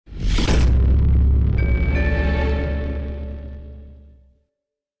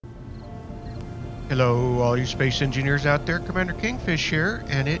Hello, all you space engineers out there. Commander Kingfish here,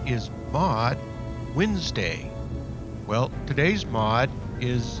 and it is Mod Wednesday. Well, today's mod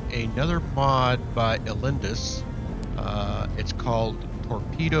is another mod by Elindis. It's called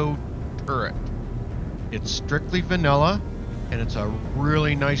Torpedo Turret. It's strictly vanilla, and it's a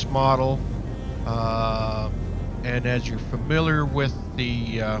really nice model. And as you're familiar with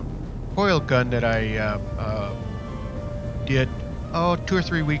the coil gun that I did 2 or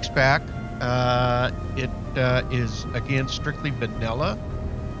 3 weeks back, it is again strictly vanilla.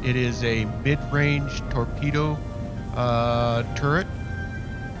 It is a mid-range torpedo turret.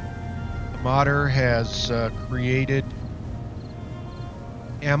 The modder has created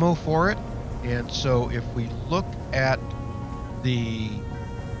ammo for it, and so if we look at the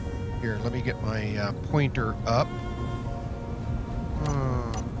here, let me get my pointer up.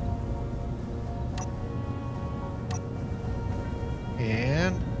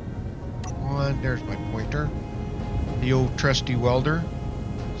 And there's my pointer, the old trusty welder.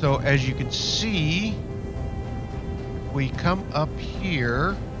 So as you can see, we come up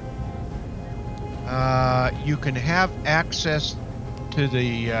here, you can have access to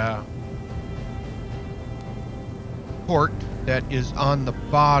the port that is on the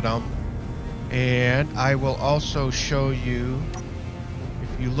bottom, and I will also show you,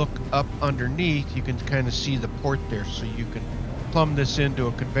 if you look up underneath, you can kind of see the port there, so you can plumb this into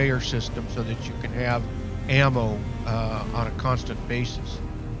a conveyor system so that you can have ammo on a constant basis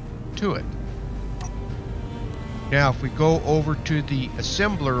to it. Now if we go over to the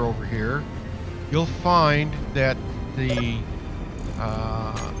assembler over here, you'll find that the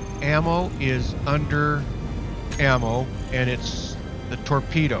ammo is under ammo, and it's the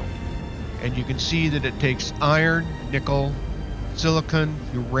torpedo, and you can see that it takes iron, nickel, silicon,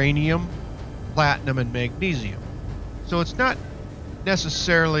 uranium, platinum, and magnesium. So it's not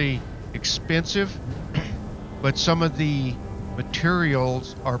necessarily expensive, but some of the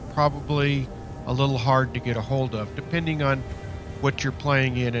materials are probably a little hard to get a hold of, depending on what you're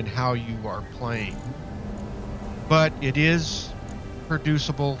playing in and how you are playing. But it is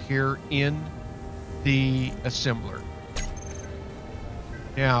producible here in the assembler.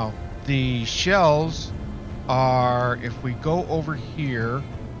 Now, the shells are, if we go over here,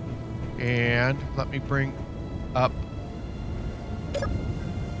 and let me bring up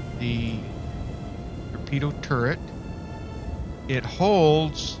the torpedo turret. It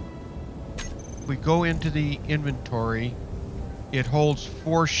holds, if we go into the inventory, it holds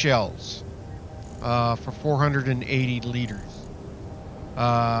 4 shells for 480 liters.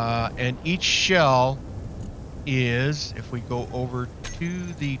 And each shell is, if we go over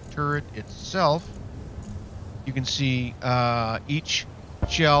to the turret itself, you can see each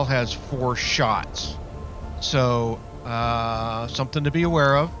shell has 4 shots. So something to be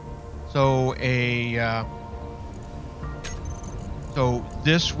aware of. So so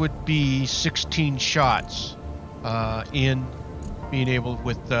this would be 16 shots in being able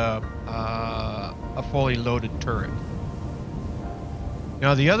with a fully loaded turret.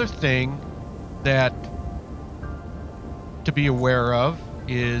 Now the other thing that to be aware of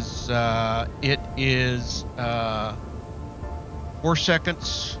is it is 4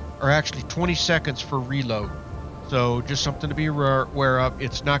 seconds, or actually 20 seconds for reload. So just something to be aware of.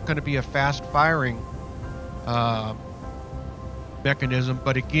 It's not going to be a fast firing mechanism,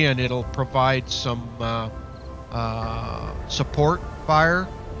 but again, it'll provide some support fire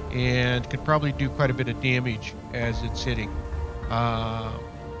and can probably do quite a bit of damage as it's hitting.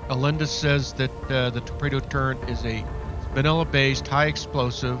 Elindis says that the torpedo turret is a vanilla-based, high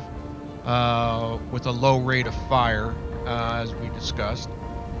explosive with a low rate of fire, as we discussed.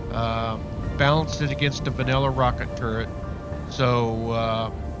 Balanced it against a vanilla rocket turret,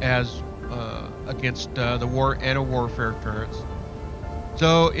 so as against the warfare turrets.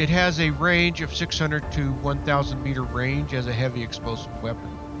 So it has a range of 600 to 1,000 meter range as a heavy explosive weapon.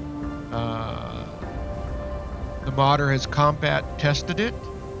 The modder has combat tested it,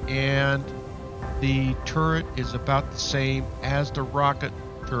 and the turret is about the same as the rocket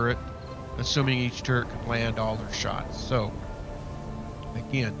turret, assuming each turret can land all their shots. So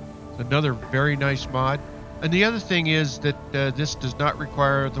again, another very nice mod. And the other thing is that this does not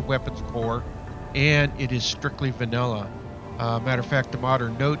require the weapons core, and it is strictly vanilla. Matter of fact, the modder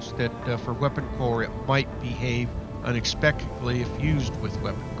notes that for weapon core it might behave unexpectedly if used with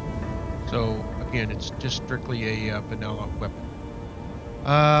weapon core. So again, it's just strictly a vanilla weapon.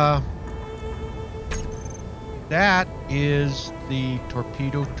 That is the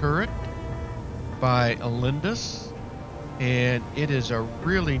torpedo turret by Elindis, and it is a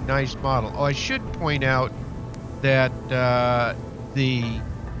really nice model. Oh, I should point out that the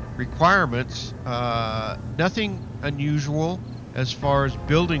requirements, nothing unusual as far as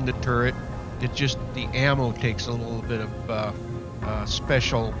building the turret. It's just the ammo takes a little bit of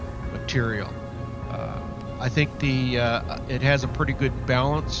special material. I think it has a pretty good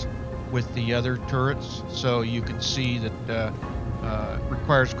balance with the other turrets, so you can see that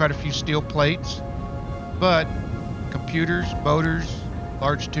requires quite a few steel plates, but computers, motors,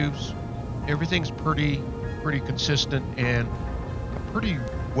 large tubes, everything's pretty consistent and a pretty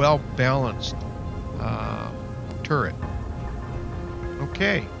well balanced turret.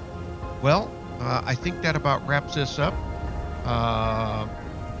 Okay, well, I think that about wraps this up.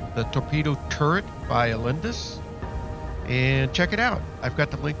 The Torpedo Turret by Elindis, and check it out. I've got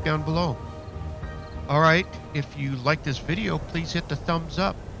the link down below. Alright, if you like this video, please hit the thumbs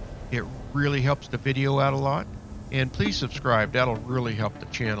up. It really helps the video out a lot. And please subscribe, that'll really help the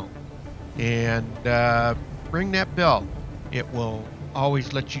channel. And ring that bell. It will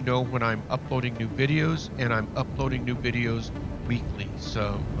always let you know when I'm uploading new videos, and I'm uploading new videos weekly,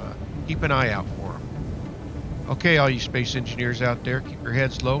 so keep an eye out for them. Okay, all you space engineers out there, keep your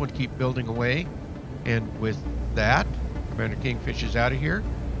heads low and keep building away. And with that, Commander Kingfish is out of here,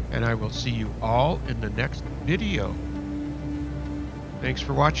 and I will see you all in the next video. Thanks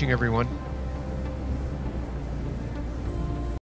for watching, everyone.